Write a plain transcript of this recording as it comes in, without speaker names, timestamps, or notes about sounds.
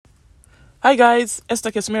Hi guys, Esther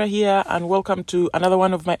Kesmira here and welcome to another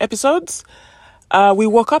one of my episodes. We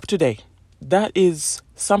woke up today. That is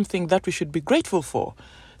something that we should be grateful for.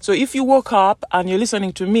 So if you woke up and you're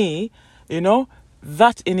listening to me,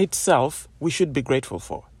 that in itself we should be grateful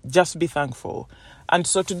for. Just be thankful. And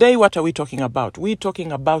so today what are we talking about? We're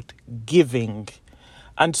talking about giving.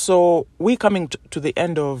 And so we're coming to the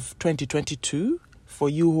end of 2022 for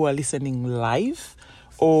you who are listening live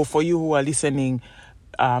or for you who are listening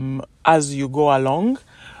as you go along,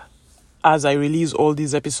 as I release all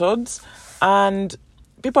these episodes, and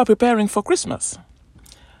people are preparing for Christmas.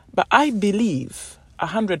 But I believe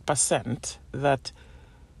 100% that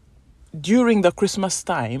during the Christmas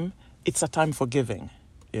time, it's a time for giving,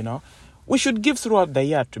 We should give throughout the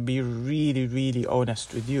year, to be really, really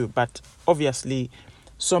honest with you. But obviously,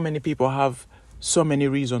 so many people have so many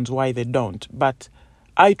reasons why they don't. But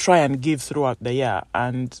I try and give throughout the year,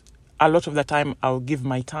 and a lot of the time I'll give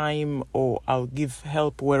my time or I'll give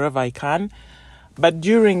help wherever I can. But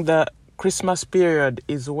during the Christmas period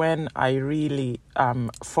is when I really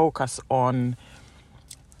focus on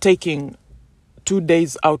taking 2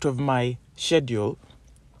 days out of my schedule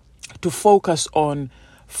to focus on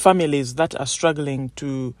families that are struggling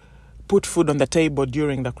to put food on the table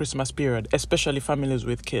during the Christmas period, especially families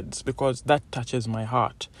with kids, because that touches my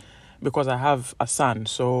heart. Because I have a son,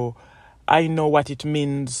 so I know what it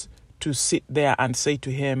means to sit there and say to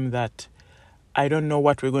him that I don't know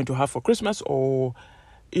what we're going to have for Christmas, or,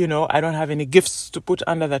 I don't have any gifts to put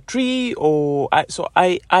under the tree,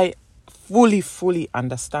 I fully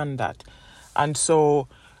understand that. And so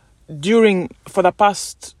for the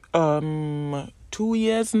past 2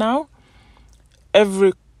 years now,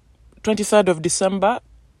 every 23rd of December,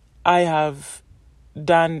 I have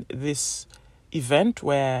done this event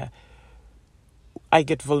where I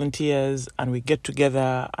get volunteers and we get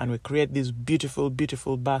together and we create these beautiful,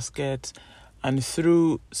 beautiful baskets. And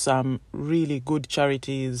through some really good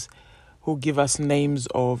charities who give us names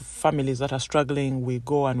of families that are struggling, we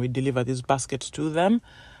go and we deliver these baskets to them.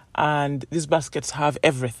 And these baskets have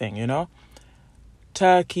everything,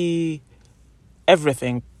 turkey,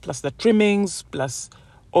 everything, plus the trimmings, plus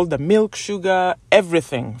all the milk, sugar,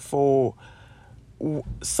 everything for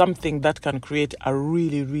something that can create a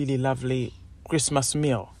really, really lovely Christmas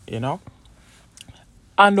meal, and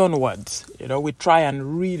onwards, we try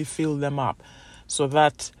and really fill them up so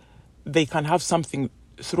that they can have something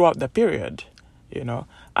throughout the period,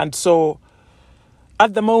 and so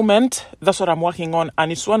at the moment, that's what I'm working on,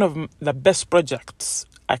 and it's one of the best projects.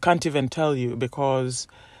 I can't even tell you because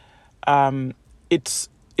it's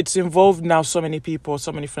involved now so many people,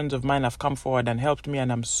 so many friends of mine have come forward and helped me,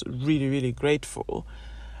 and I'm really, really grateful.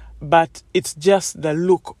 But it's just the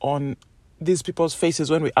look on these people's faces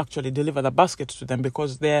when we actually deliver the baskets to them,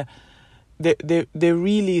 because they're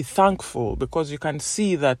really thankful, because you can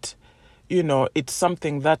see that, it's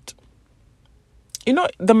something that,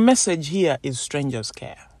 the message here is strangers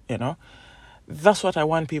care, That's what I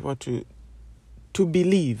want people to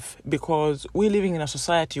believe, because we're living in a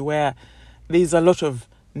society where there's a lot of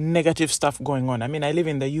negative stuff going on. I mean, I live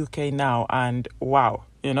in the UK now, and wow,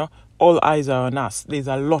 all eyes are on us. There's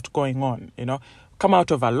a lot going on, Come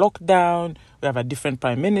out of a lockdown, we have a different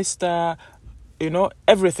prime minister,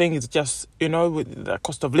 everything is just, the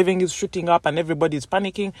cost of living is shooting up and everybody's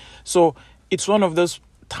panicking. So it's one of those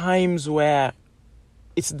times where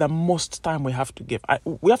it's the most time we have to give.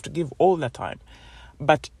 We have to give all the time.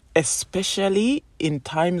 But especially in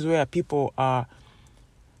times where people are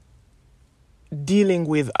dealing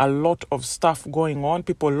with a lot of stuff going on,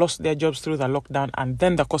 people lost their jobs through the lockdown, and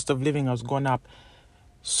then the cost of living has gone up.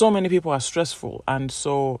 So many people are stressful, and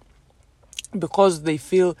so because they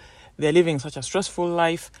feel they're living such a stressful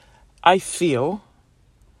life, I feel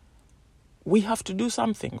we have to do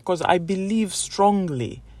something, because I believe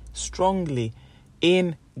strongly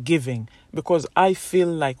in giving, because I feel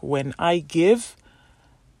like when I give,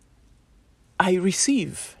 I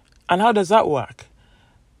receive. And how does that work?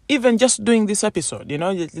 Even just doing this episode,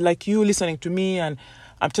 like you listening to me and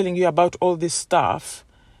I'm telling you about all this stuff,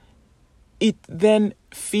 it then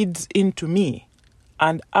feeds into me,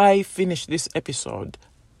 and I finish this episode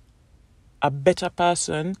a better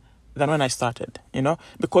person than when I started,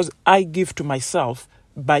 because I give to myself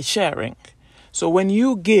by sharing. So when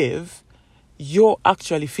you give, you're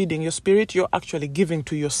actually feeding your spirit, you're actually giving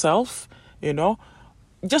to yourself,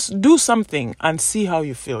 Just do something and see how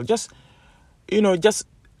you feel. Just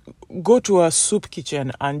go to a soup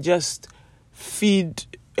kitchen and just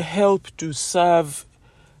help to serve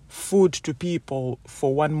food to people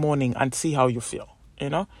for one morning and see how you feel,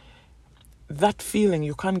 That feeling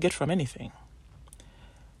you can't get from anything.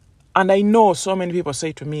 And I know so many people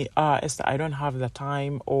say to me, Esther, I don't have the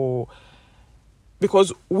time, or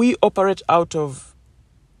because we operate out of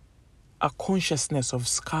a consciousness of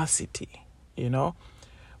scarcity,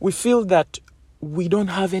 We feel that we don't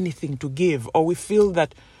have anything to give, or we feel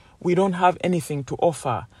that we don't have anything to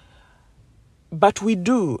offer. But we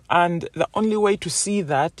do, and the only way to see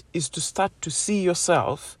that is to start to see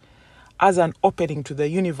yourself as an opening to the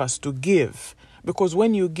universe to give. Because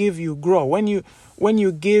when you give, you grow. When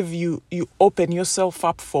you give, you open yourself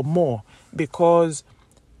up for more, because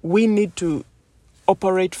we need to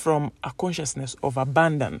operate from a consciousness of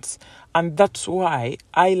abundance. And that's why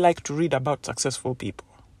I like to read about successful people.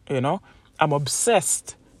 I'm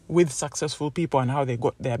obsessed with successful people and how they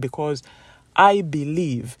got there, because I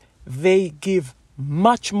believe they give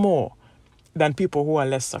much more than people who are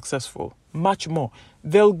less successful. Much more.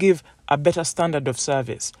 They'll give a better standard of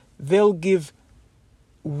service. They'll give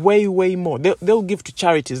way, way more. They'll give to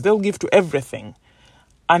charities. They'll give to everything.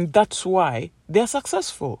 And that's why they're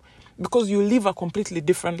successful. Because you live a completely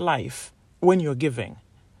different life when you're giving.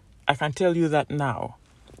 I can tell you that now.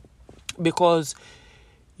 Because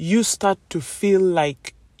you start to feel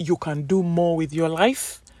like you can do more with your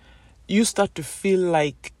life. You start to feel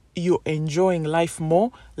like you're enjoying life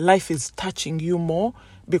more. Life is touching you more,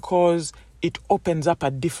 because it opens up a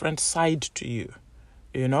different side to you,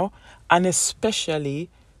 And especially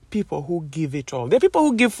people who give it all. There are people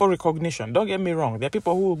who give for recognition. Don't get me wrong. There are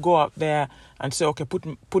people who will go out there and say, okay,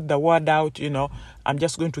 put the word out, I'm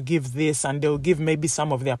just going to give this, and they'll give maybe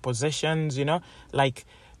some of their possessions,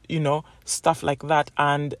 stuff like that.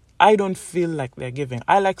 And I don't feel like they're giving.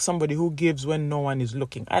 I like somebody who gives when no one is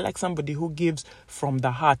looking. I like somebody who gives from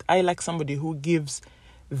the heart. I like somebody who gives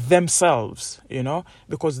themselves,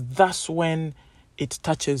 because that's when it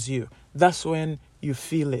touches you. That's when you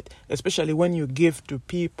feel it, especially when you give to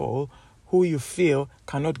people who you feel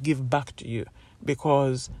cannot give back to you,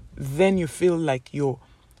 because then you feel like you're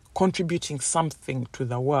contributing something to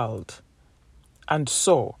the world. And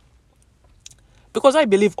so, because I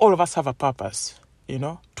believe all of us have a purpose,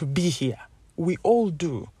 to be here. We all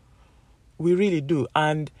do. We really do.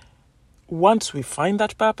 And once we find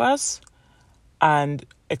that purpose and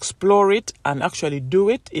explore it and actually do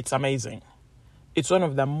it, it's amazing. It's one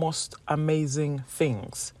of the most amazing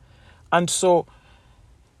things. And so,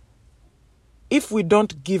 if we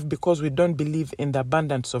don't give because we don't believe in the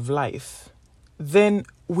abundance of life, then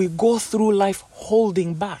we go through life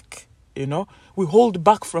holding back, We hold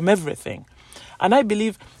back from everything. And I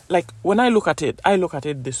believe, when I look at it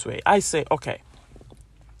this way. I say, okay,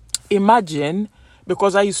 imagine,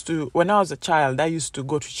 because when I was a child, I used to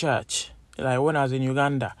go to church. When I was in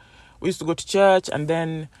Uganda, we used to go to church, and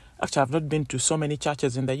then, actually, I've not been to so many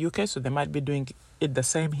churches in the UK, so they might be doing it the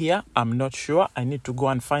same here. I'm not sure. I need to go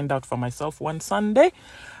and find out for myself one Sunday.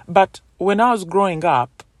 But when I was growing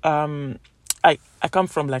up, I come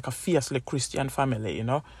from a fiercely Christian family,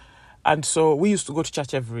 And so we used to go to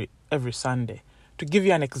church every Sunday. To give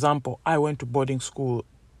you an example, I went to boarding school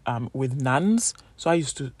with nuns. So I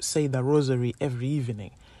used to say the rosary every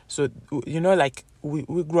evening. So, we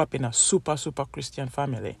grew up in a super, super Christian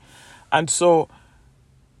family. And so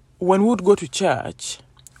when we would go to church,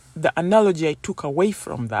 the analogy I took away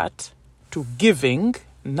from that to giving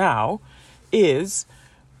now is,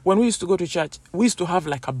 when we used to go to church, we used to have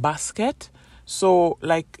a basket. So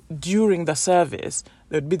during the service,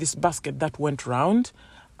 there'd be this basket that went round.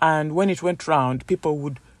 And when it went round, people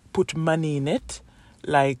would put money in it,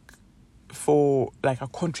 for a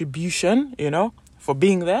contribution, for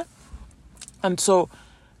being there. And so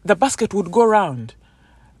the basket would go round.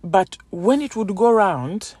 But when it would go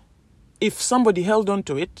round, if somebody held on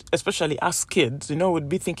to it, especially us kids, would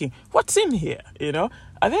be thinking, what's in here?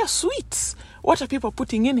 Are there sweets? What are people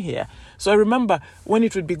putting in here? So I remember when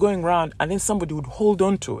it would be going round and then somebody would hold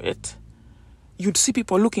on to it, you'd see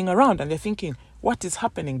people looking around and they're thinking, what is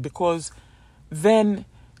happening? Because then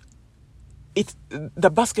the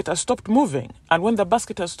basket has stopped moving. And when the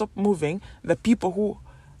basket has stopped moving, the people who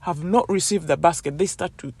have not received the basket, they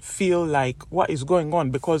start to feel like, what is going on?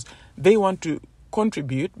 Because they want to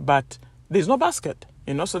contribute, but there's no basket,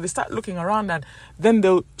 So they start looking around, and then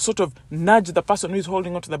they'll sort of nudge the person who is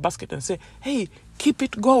holding onto the basket and say, hey, keep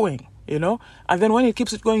it going, And then when it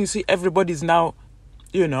keeps it going, you see everybody's now,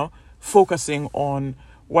 focusing on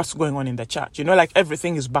what's going on in the church.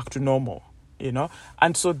 Everything is back to normal,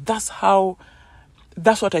 And so that's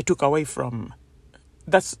what I took away from.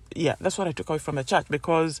 That's what I took away from the church,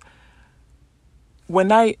 because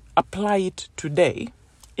when I apply it today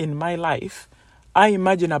in my life, I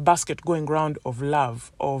imagine a basket going round of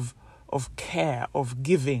love, of care, of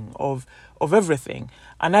giving, of everything.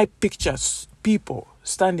 And I picture people,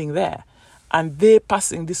 standing there, and they're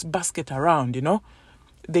passing this basket around,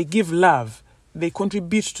 They give love, they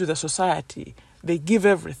contribute to the society, they give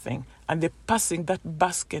everything, and they're passing that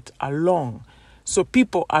basket along. So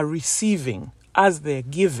people are receiving as they're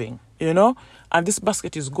giving, and this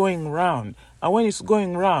basket is going round. And when it's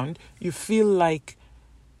going round, you feel like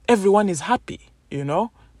everyone is happy,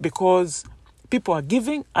 because people are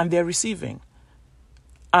giving and they're receiving.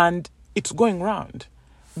 And it's going round.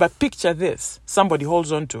 But picture this, somebody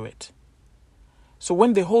holds on to it. So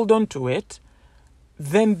when they hold on to it,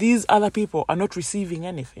 then these other people are not receiving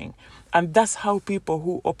anything. And that's how people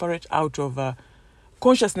who operate out of a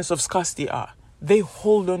consciousness of scarcity are. They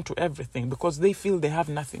hold on to everything because they feel they have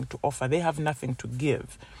nothing to offer. They have nothing to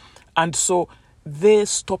give. And so they're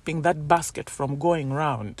stopping that basket from going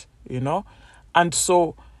round, And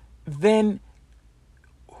so then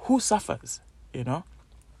who suffers,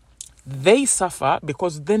 They suffer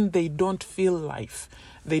because then they don't feel life.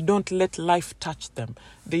 They don't let life touch them.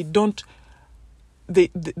 They're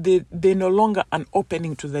no longer an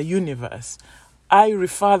opening to the universe. I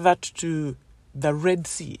refer that to the Red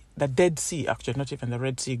Sea, the Dead Sea, actually, not even the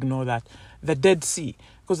Red Sea, ignore that. The Dead Sea.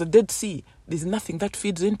 Because the Dead Sea, there's nothing that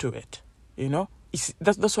feeds into it,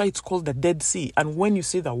 That's why it's called the Dead Sea. And when you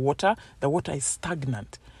see the water is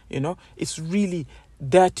stagnant, It's really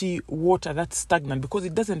dirty water that's stagnant because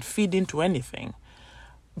it doesn't feed into anything.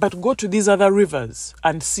 But go to these other rivers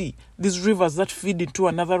and see these rivers that feed into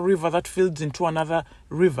another river that feeds into another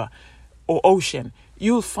river or ocean.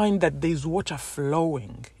 You'll find that there's water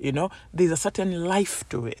flowing, There's a certain life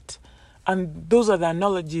to it. And those are the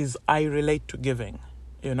analogies I relate to giving,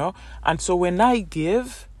 And so when I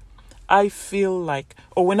give, I feel like,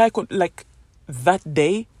 or when I could, like that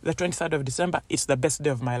day, the 23rd of December, it's the best day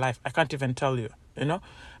of my life. I can't even tell you,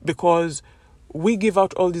 because we give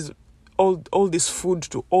out all this food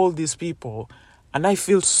to all these people, and I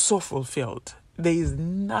feel so fulfilled. There is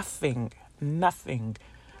nothing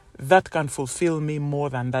that can fulfill me more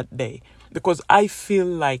than that day, because I feel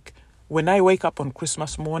like when I wake up on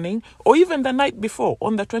Christmas morning, or even the night before,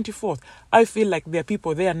 on the 24th, I feel like there are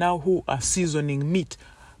people there now who are seasoning meat.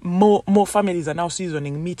 More families are now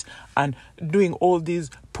seasoning meat and doing all these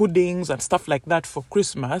puddings and stuff like that for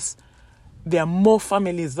Christmas. There are more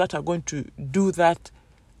families that are going to do that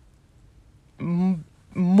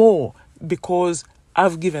more because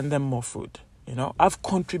I've given them more food. I've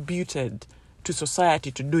contributed to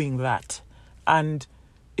society to doing that. And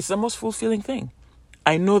it's the most fulfilling thing.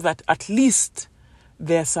 I know that at least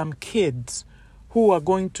there are some kids who are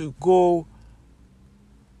going to go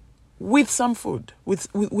with some food,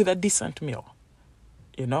 with a decent meal,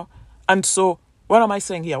 And so what am I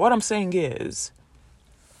saying here? What I'm saying is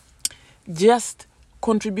just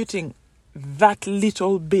contributing that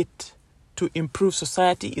little bit to improve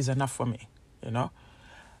society is enough for me,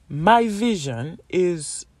 My vision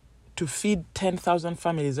is to feed 10,000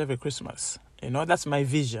 families every Christmas. That's my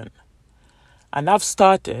vision. And I've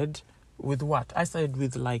started with what? I started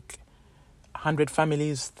with like 100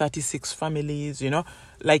 families, 36 families,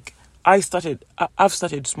 I've started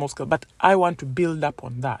small scale, but I want to build up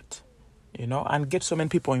on that, and get so many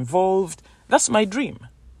people involved. That's my dream.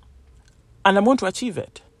 And I want to achieve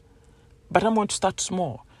it. But I'm going to start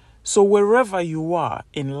small. So wherever you are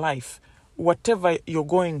in life, whatever you're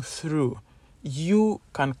going through, you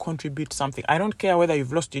can contribute something. I don't care whether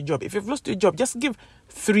you've lost your job. If you've lost your job, just give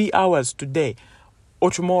 3 hours today or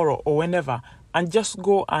tomorrow or whenever, and just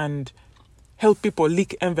go and help people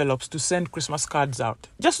leak envelopes to send Christmas cards out.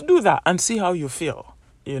 Just do that and see how you feel,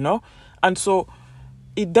 And so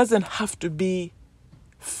it doesn't have to be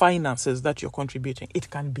finances that you're contributing.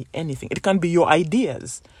 It can be anything. It can be your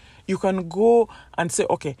ideas. You can go and say,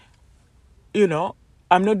 okay,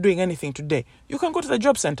 I'm not doing anything today. You can go to the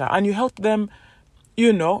job center and you help them,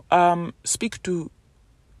 speak to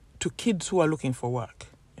kids who are looking for work,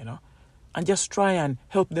 and just try and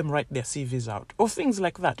help them write their CVs out or things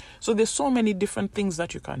like that. So there's so many different things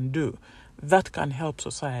that you can do that can help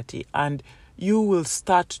society, and you will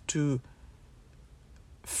start to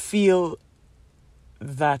feel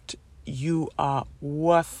that you are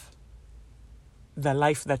worth the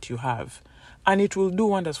life that you have. And it will do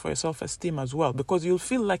wonders for your self-esteem as well, because you'll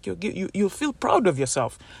feel like you'll feel proud of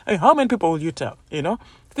yourself. I mean, how many people will you tell?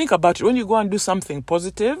 Think about it. When you go and do something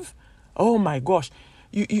positive, oh my gosh,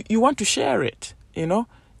 you want to share it.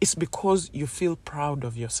 It's because you feel proud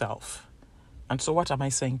of yourself. And so, what am I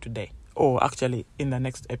saying today? Oh, actually, in the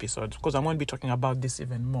next episode, because I'm going to be talking about this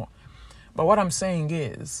even more. But what I'm saying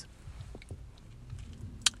is,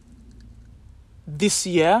 this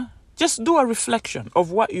year, just do a reflection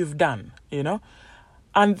of what you've done,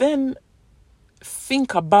 and then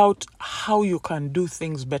think about how you can do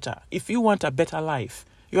things better. If you want a better life,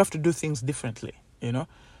 you have to do things differently, you know.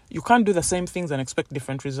 You can't do the same things and expect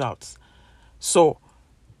different results. So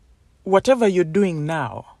whatever you're doing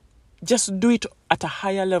now, just do it at a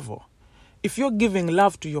higher level. If you're giving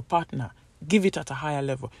love to your partner, give it at a higher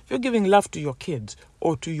level. If you're giving love to your kids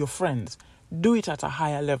or to your friends, do it at a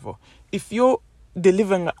higher level. If you're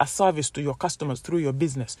delivering a service to your customers through your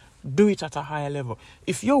business, do it at a higher level.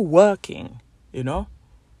 If you're working, you know,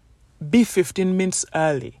 be 15 minutes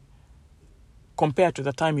early compared to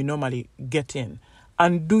the time you normally get in,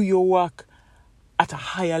 and do your work at a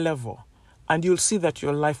higher level, and you'll see that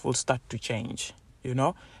your life will start to change, you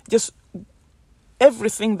know. Just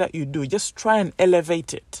everything that you do, just try and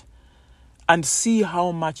elevate it and see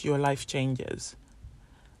how much your life changes.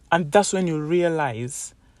 And that's when you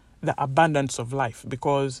realize the abundance of life,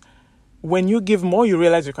 because when you give more, you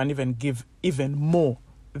realize you can even give even more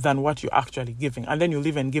than what you're actually giving, and then you'll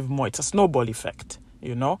even give more. It's a snowball effect,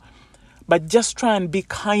 you know. But just try and be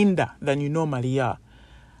kinder than you normally are.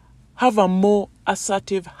 Have a more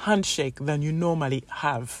assertive handshake than you normally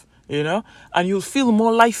have, you know, and you'll feel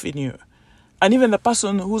more life in you. And even the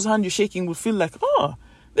person whose hand you're shaking will feel like, oh,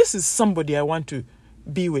 this is somebody I want to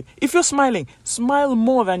be with. If you're smiling, smile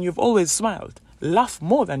more than you've always smiled. Laugh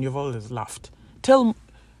more than you've always laughed. Tell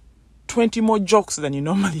 20 more jokes than you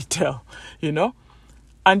normally tell, you know.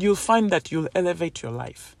 And you'll find that you'll elevate your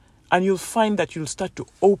life. And you'll find that you'll start to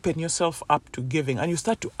open yourself up to giving. And you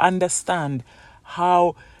start to understand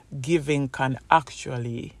how giving can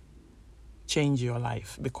actually change your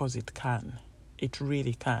life, because it can. It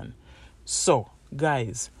really can. So,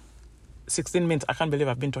 guys, 16 minutes. I can't believe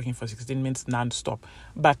I've been talking for 16 minutes non-stop.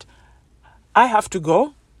 But I have to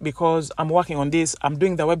go because I'm working on this. I'm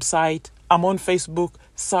doing the website. I'm on Facebook,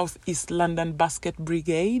 Southeast London Basket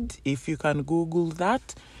Brigade. If you can Google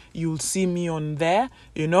that, you'll see me on there,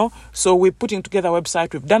 you know. So we're putting together a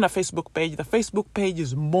website. We've done a Facebook page. The Facebook page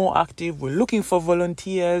is more active. We're looking for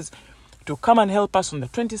volunteers to come and help us on the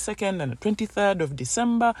 22nd and the 23rd of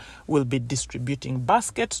December. We'll be distributing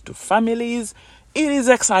baskets to families. It is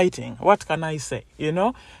exciting. What can I say? You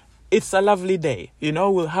know, it's a lovely day. You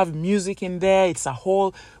know, we'll have music in there. It's a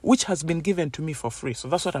hall which has been given to me for free. So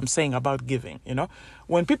that's what I'm saying about giving. You know,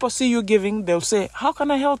 when people see you giving, they'll say, how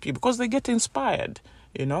can I help you? Because they get inspired,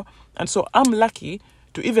 you know. And so I'm lucky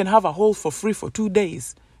to even have a hall for free for 2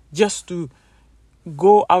 days just to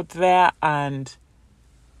go out there and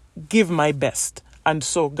give my best. And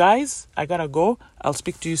so, guys, I gotta go. I'll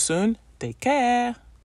speak to you soon. Take care.